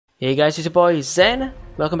Hey guys, it's your boy Zen.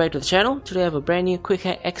 Welcome back to the channel. Today I have a brand new quick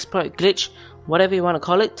hack exploit glitch, whatever you want to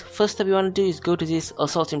call it. First step you want to do is go to this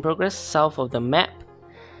assault in progress south of the map.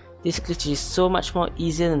 This glitch is so much more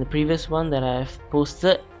easier than the previous one that I have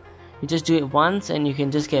posted. You just do it once and you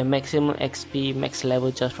can just get maximum XP, max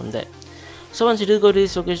level just from that. So once you do go to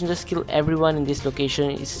this location, just kill everyone in this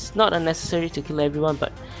location. It's not unnecessary to kill everyone,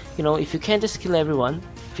 but you know, if you can't just kill everyone,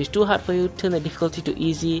 if it's too hard for you, turn the difficulty to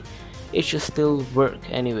easy. It should still work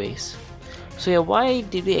anyways. So yeah, why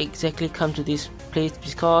did we exactly come to this place?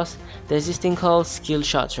 Because there's this thing called skill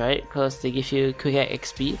shots, right? Because they give you quick hack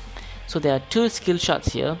XP. So there are two skill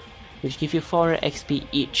shots here which give you 400 XP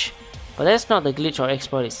each, but that's not the glitch or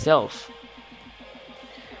exploit itself.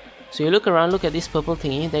 So you look around, look at this purple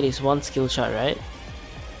thingy, that is one skill shot, right?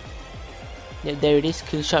 Yeah, there it is,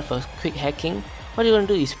 skill shot for quick hacking. What you're going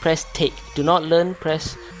to do is press take. Do not learn,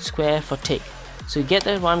 press square for take. So you get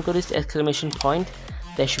that one, go to this exclamation point,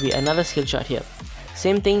 there should be another skill shot here.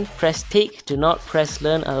 Same thing, press take, do not press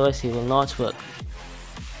learn, otherwise it will not work.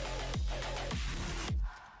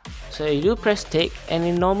 So you do press take, and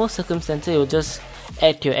in normal circumstances it will just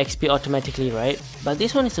add to your XP automatically, right? But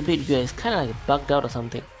this one is a bit weird, it's kind of like bugged out or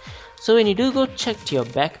something. So when you do go check to your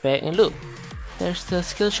backpack, and look, there's the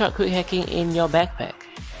skill shot quick hacking in your backpack.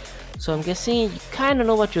 So I'm guessing you kind of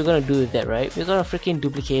know what you're gonna do with that, right? You're gonna freaking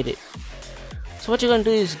duplicate it. So what you're going to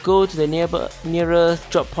do is go to the nearest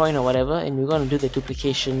drop point or whatever, and you're going to do the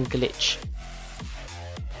duplication glitch.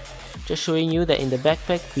 Just showing you that in the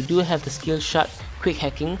backpack we do have the skill shot quick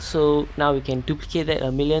hacking, so now we can duplicate that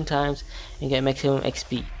a million times and get maximum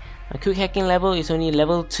XP. My quick hacking level is only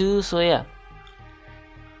level 2, so yeah.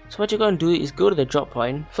 So what you're going to do is go to the drop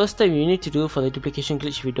point. First step you need to do for the duplication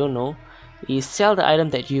glitch, if you don't know, is sell the item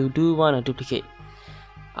that you do want to duplicate.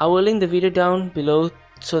 I will link the video down below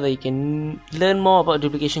so that you can learn more about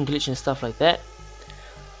duplication glitch and stuff like that.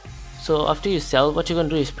 So after you sell, what you're going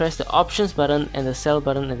to do is press the options button and the sell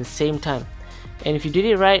button at the same time. And if you did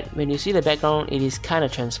it right, when you see the background, it is kind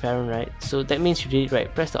of transparent, right? So that means you did it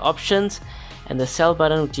right. Press the options and the sell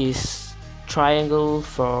button, which is triangle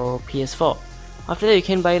for PS4. After that you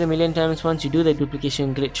can buy it a million times once you do the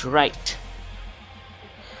duplication glitch right.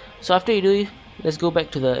 So after you do, let's go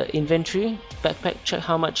back to the inventory, backpack, check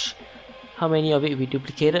how many of it we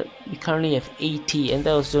duplicated. We currently have 80, and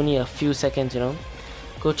that was only a few seconds, you know.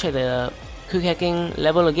 Go check the quick hacking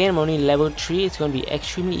level again. I'm only level 3. It's going to be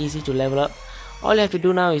extremely easy to level up. All you have to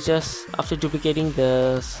do now is just, after duplicating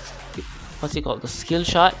the, what's it called, the skill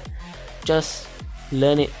shot, just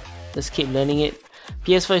learn it. Just keep learning it.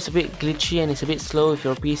 PS4 is a bit glitchy and it's a bit slow. If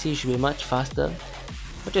your PC, it should be much faster.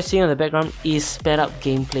 What you're seeing on the background is sped up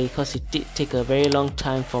gameplay, because it did take a very long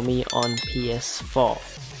time for me on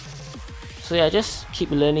PS4. So yeah, just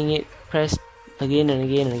keep learning it, press again and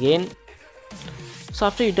again and again. So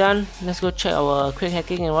after you're done, let's go check our quick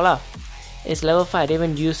hacking, and voila, it's level 5. I didn't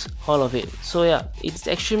even use all of it. So yeah, it's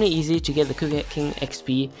extremely easy to get the quick hacking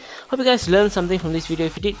XP. Hope you guys learned something from this video.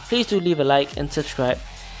 If you did, please do leave a like and subscribe,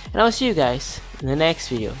 and I'll see you guys in the next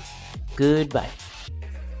video. Goodbye.